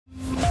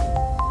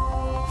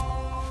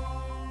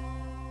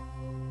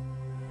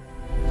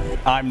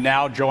I'm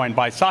now joined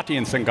by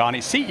Satyen Sangani,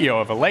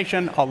 CEO of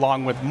Alation,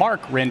 along with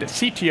Marc Rind,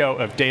 CTO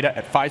of Data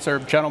at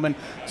Fiserv. Gentlemen,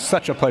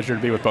 such a pleasure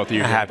to be with both of you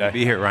today. Happy to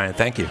be here, Ryan.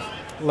 Thank you.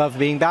 Love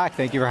being back.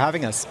 Thank you for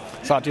having us.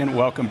 Satyen,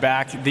 welcome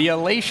back. The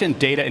Alation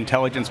data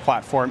intelligence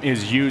platform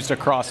is used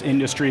across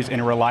industries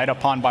and relied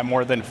upon by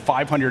more than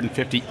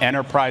 550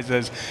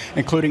 enterprises,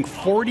 including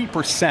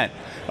 40%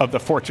 of the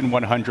Fortune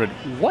 100.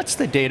 What's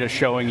the data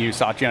showing you,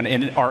 Satyen,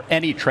 and are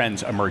any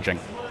trends emerging?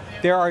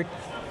 There are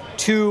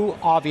two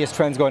obvious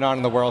trends going on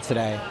in the world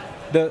today.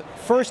 The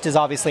first is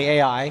obviously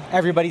AI.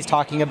 Everybody's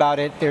talking about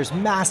it. There's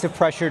massive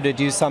pressure to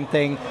do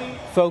something.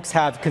 Folks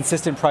have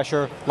consistent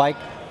pressure, like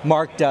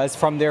Marc does,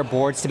 from their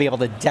boards to be able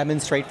to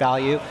demonstrate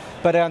value.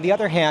 But on the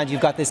other hand, you've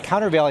got this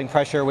countervailing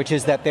pressure, which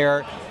is that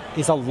there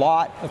is a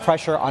lot of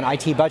pressure on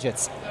IT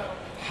budgets.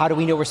 How do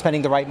we know we're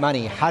spending the right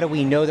money? How do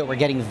we know that we're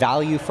getting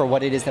value for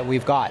what it is that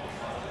we've got?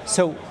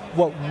 So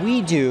what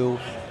we do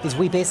is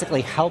we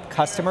basically help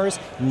customers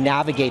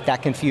navigate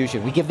that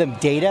confusion. We give them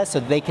data so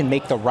they can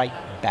make the right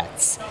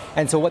bets.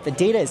 And so what the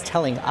data is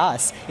telling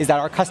us is that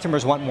our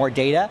customers want more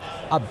data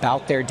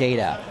about their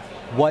data.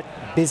 What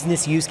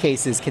business use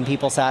cases can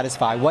people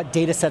satisfy? What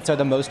data sets are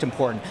the most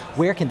important?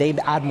 Where can they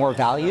add more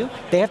value?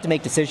 They have to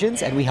make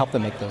decisions, and we help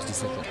them make those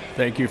decisions.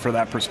 Thank you for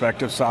that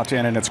perspective,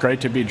 Satyen, and it's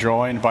great to be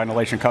joined by an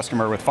Alation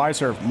customer with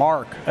Fiserv.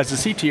 Marc, as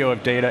the CTO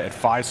of Data at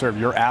Fiserv,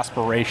 your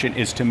aspiration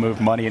is to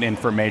move money and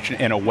information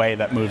in a way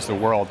that moves the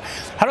world.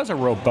 How does a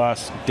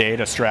robust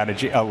data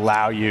strategy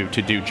allow you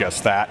to do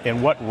just that,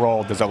 and what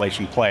role does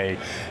Alation play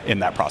in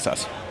that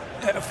process?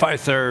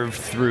 Fiserv,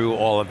 through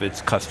all of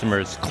its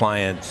customers,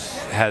 clients,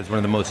 has one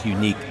of the most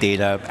unique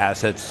data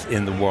assets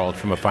in the world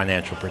from a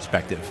financial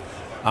perspective.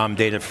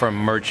 Data from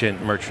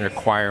merchant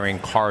acquiring,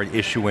 card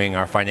issuing,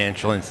 our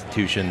financial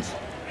institutions.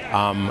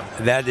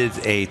 That is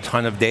a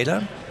ton of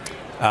data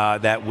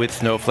that with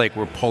Snowflake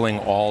we're pulling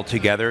all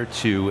together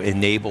to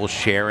enable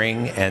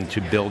sharing and to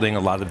building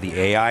a lot of the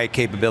AI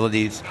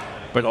capabilities,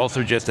 but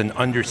also just an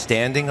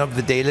understanding of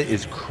the data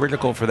is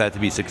critical for that to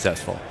be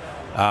successful.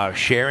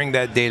 Sharing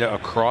that data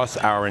across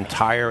our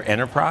entire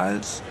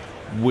enterprise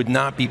would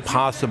not be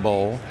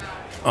possible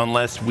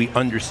unless we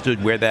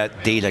understood where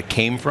that data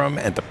came from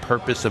and the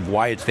purpose of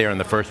why it's there in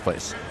the first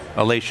place.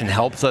 Alation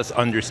helps us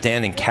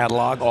understand and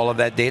catalog all of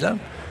that data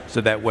so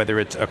that whether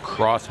it's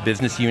across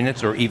business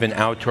units or even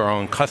out to our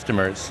own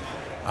customers,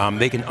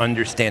 they can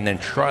understand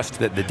and trust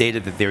that the data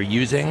that they're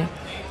using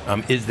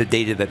is the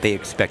data that they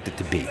expect it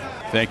to be.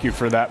 Thank you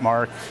for that,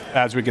 Marc.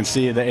 As we can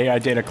see, the AI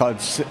Data Cloud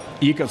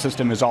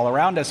ecosystem is all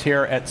around us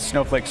here at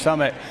Snowflake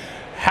Summit.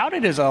 How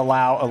did it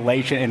allow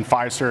Alation and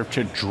Fiserv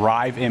to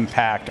drive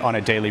impact on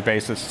a daily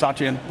basis?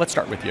 Satyen, let's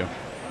start with you.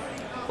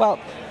 Well,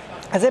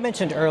 as I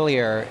mentioned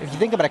earlier, if you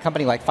think about a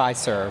company like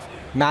Fiserv,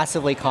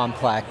 massively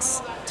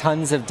complex,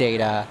 tons of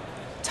data,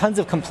 tons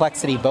of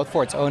complexity, both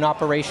for its own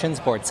operations,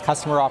 for its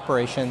customer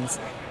operations.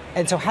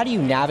 And so how do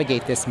you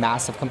navigate this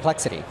massive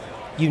complexity?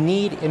 You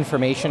need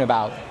information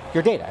about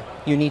your data.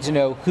 You need to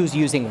know who's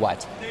using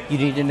what. You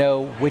need to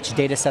know which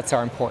data sets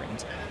are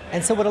important.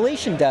 And so what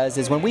Alation does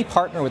is when we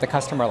partner with a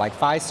customer like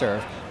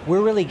Fiserv,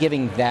 we're really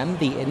giving them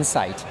the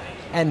insight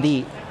and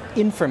the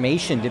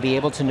information to be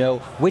able to know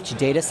which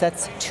data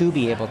sets to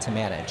be able to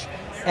manage.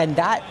 And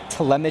that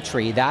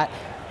telemetry, that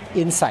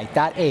insight,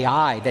 that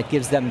AI that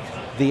gives them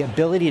the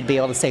ability to be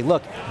able to say,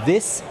 look,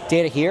 this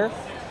data here,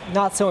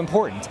 not so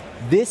important.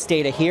 This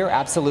data here,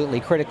 absolutely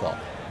critical.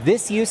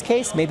 This use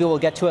case, maybe we'll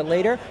get to it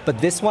later, but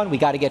this one, we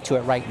got to get to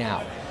it right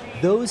now.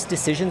 Those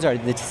decisions are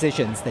the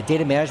decisions that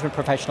data management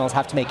professionals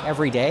have to make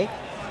every day,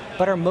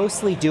 but are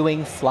mostly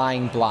doing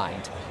flying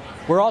blind.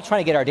 We're all trying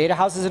to get our data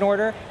houses in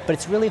order, but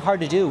it's really hard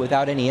to do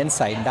without any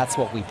insight, and that's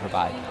what we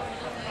provide.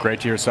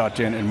 Great to hear,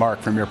 Satyen, and Marc,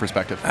 from your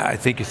perspective. I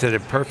think you said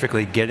it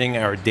perfectly. Getting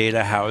our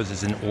data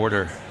houses in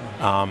order,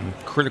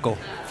 critical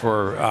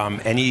for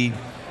any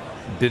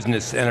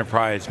business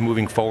enterprise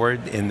moving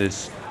forward in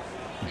this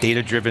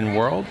data-driven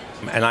world.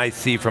 And I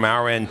see from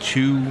our end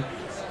two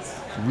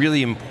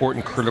really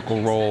important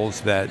critical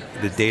roles that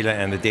the data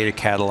and the data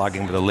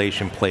cataloging with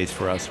Alation plays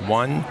for us.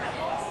 One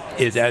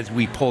is as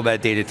we pull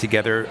that data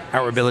together,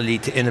 our ability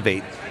to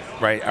innovate,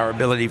 right? Our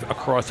ability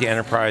across the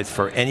enterprise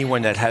for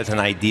anyone that has an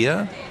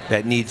idea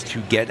that needs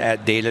to get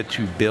at data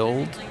to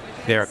build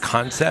their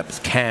concepts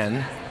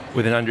can,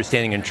 with an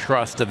understanding and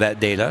trust of that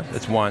data,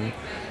 that's one.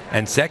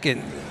 And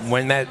second,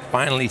 when that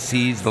finally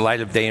sees the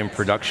light of day in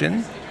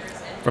production,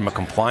 from a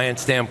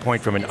compliance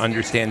standpoint, from an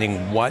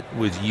understanding what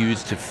was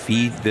used to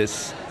feed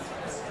this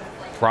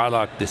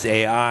product, this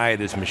AI,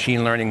 this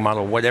machine learning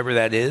model, whatever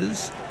that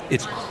is,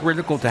 it's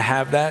critical to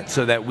have that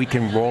so that we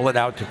can roll it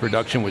out to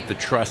production with the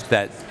trust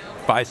that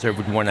Fiserv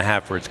would want to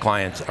have for its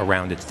clients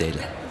around its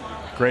data.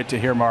 Great to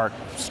hear, Marc.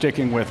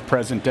 Sticking with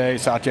present day,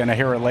 Satyen, I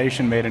hear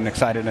Alation made an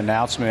exciting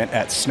announcement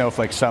at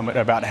Snowflake Summit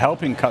about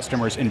helping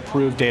customers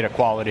improve data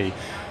quality.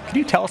 Can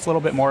you tell us a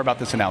little bit more about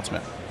this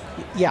announcement?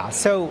 Yeah,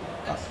 so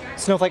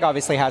Snowflake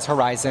obviously has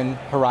Horizon.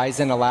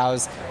 Horizon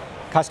allows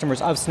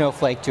customers of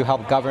Snowflake to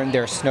help govern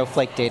their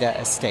Snowflake data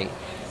estate.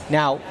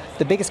 Now,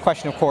 the biggest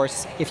question, of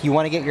course, if you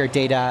want to get your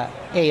data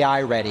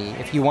AI ready,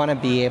 if you want to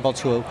be able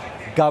to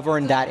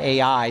govern that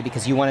AI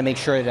because you want to make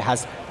sure that it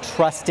has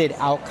trusted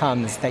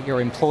outcomes that your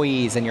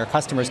employees and your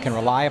customers can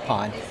rely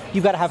upon,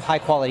 you've got to have high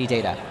quality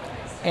data.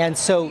 And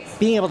so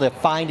being able to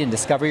find and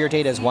discover your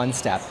data is one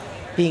step.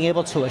 Being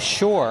able to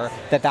assure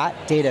that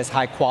that data is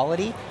high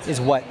quality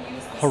is what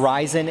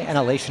Horizon and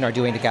Alation are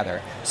doing together.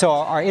 So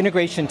our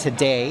integration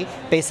today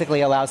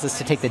basically allows us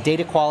to take the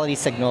data quality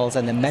signals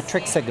and the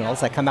metric signals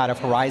that come out of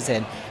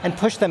Horizon and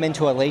push them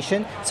into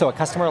Alation so a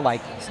customer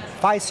like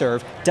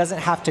Fiserv doesn't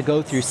have to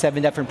go through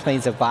 7 different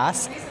planes of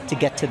glass to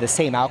get to the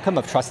same outcome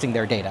of trusting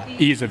their data.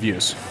 Ease of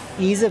use.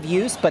 Ease of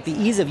use, but the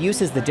ease of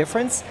use is the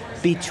difference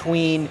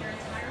between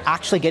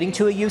actually getting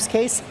to a use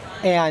case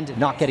and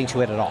not getting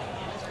to it at all.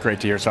 Great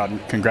to hear,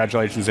 Satyen.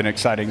 Congratulations, an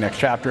exciting next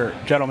chapter.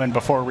 Gentlemen,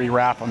 before we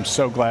wrap, I'm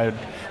so glad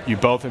you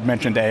both have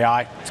mentioned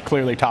AI. It's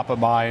clearly top of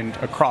mind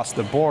across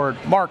the board.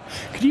 Marc,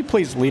 could you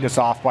please lead us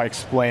off by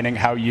explaining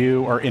how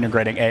you are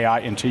integrating AI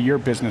into your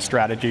business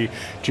strategy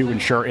to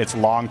ensure its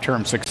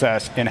long-term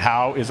success, and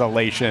how is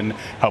Alation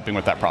helping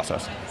with that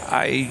process?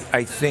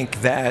 I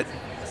think that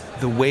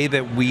the way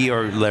that we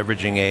are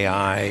leveraging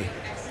AI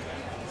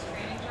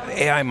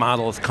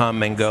models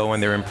come and go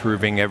and they're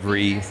improving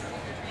every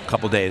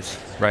couple days,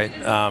 right?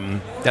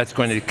 That's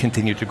going to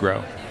continue to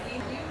grow.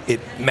 It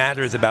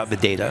matters about the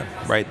data,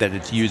 right, that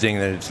it's using,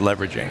 that it's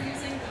leveraging.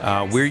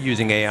 We're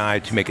using AI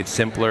to make it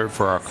simpler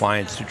for our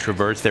clients to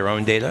traverse their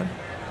own data,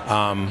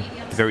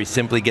 to very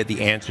simply get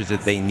the answers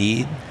that they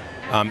need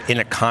in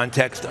a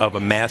context of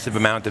a massive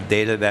amount of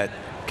data that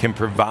can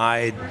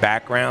provide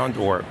background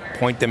or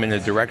point them in a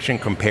direction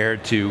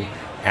compared to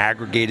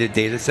aggregated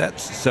data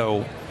sets.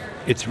 So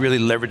it's really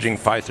leveraging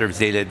Fiserv's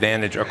data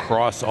advantage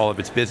across all of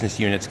its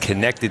business units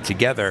connected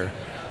together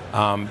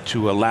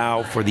to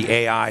allow for the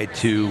AI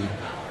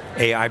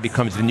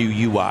becomes the new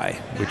UI,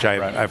 which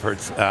I've heard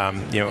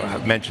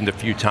I've mentioned a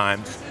few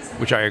times,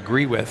 which I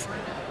agree with.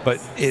 But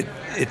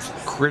it's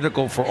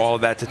critical for all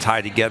of that to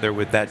tie together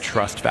with that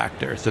trust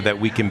factor so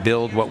that we can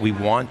build what we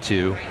want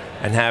to,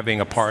 and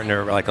having a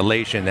partner like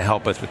Alation to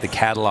help us with the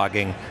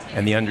cataloging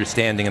and the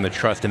understanding and the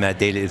trust in that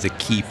data is a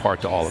key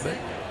part to all of it.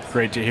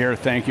 Great to hear,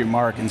 thank you,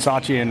 Marc. And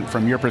Satyen,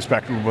 from your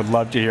perspective, would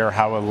love to hear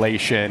how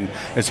Alation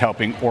is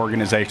helping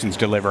organizations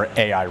deliver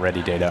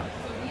AI-ready data.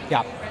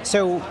 Yeah,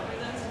 so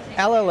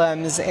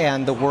LLMs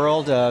and the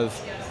world of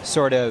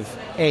sort of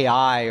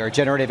AI or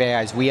generative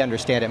AI as we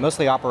understand it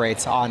mostly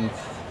operates on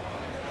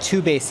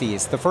 2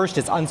 bases. The first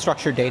is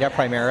unstructured data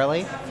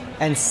primarily,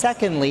 and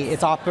secondly,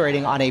 it's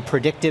operating on a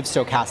predictive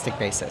stochastic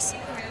basis.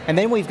 And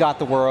then we've got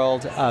the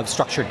world of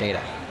structured data.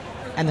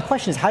 And the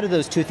question is, how do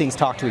those 2 things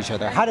talk to each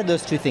other? How do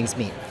those 2 things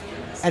meet?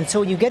 And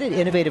so when you get an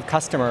innovative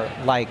customer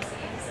like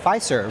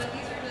Fiserv,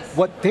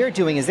 what they're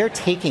doing is they're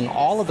taking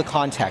all of the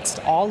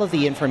context, all of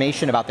the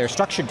information about their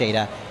structured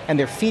data, and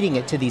they're feeding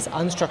it to these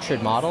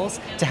unstructured models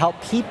to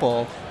help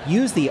people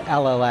use the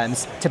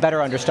LLMs to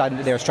better understand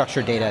their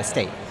structured data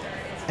estate.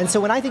 And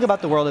so when I think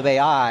about the world of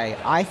AI,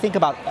 I think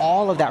about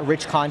all of that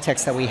rich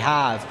context that we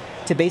have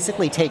to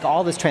basically take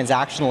all this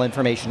transactional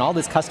information, all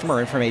this customer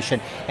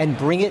information, and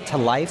bring it to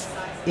life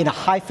in a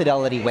high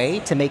fidelity way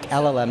to make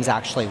LLMs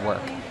actually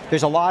work.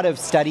 There's a lot of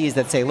studies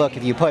that say, look,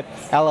 if you put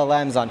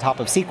LLMs on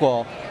top of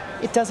SQL,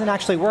 it doesn't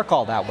actually work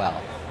all that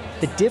well.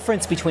 The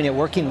difference between it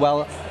working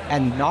well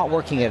and not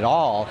working at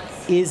all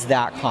is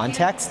that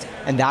context,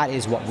 and that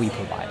is what we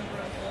provide.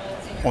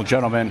 Well,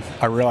 gentlemen,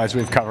 I realize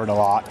we've covered a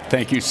lot.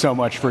 Thank you so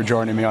much for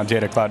joining me on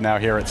Data Cloud Now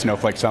here at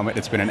Snowflake Summit.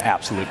 It's been an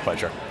absolute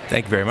pleasure.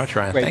 Thank you very much,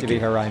 Ryan. Great to be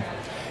here, Ryan.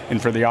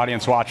 And for the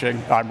audience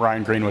watching, I'm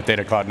Ryan Green with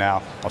Data Cloud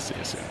Now. I'll see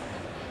you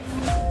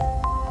soon.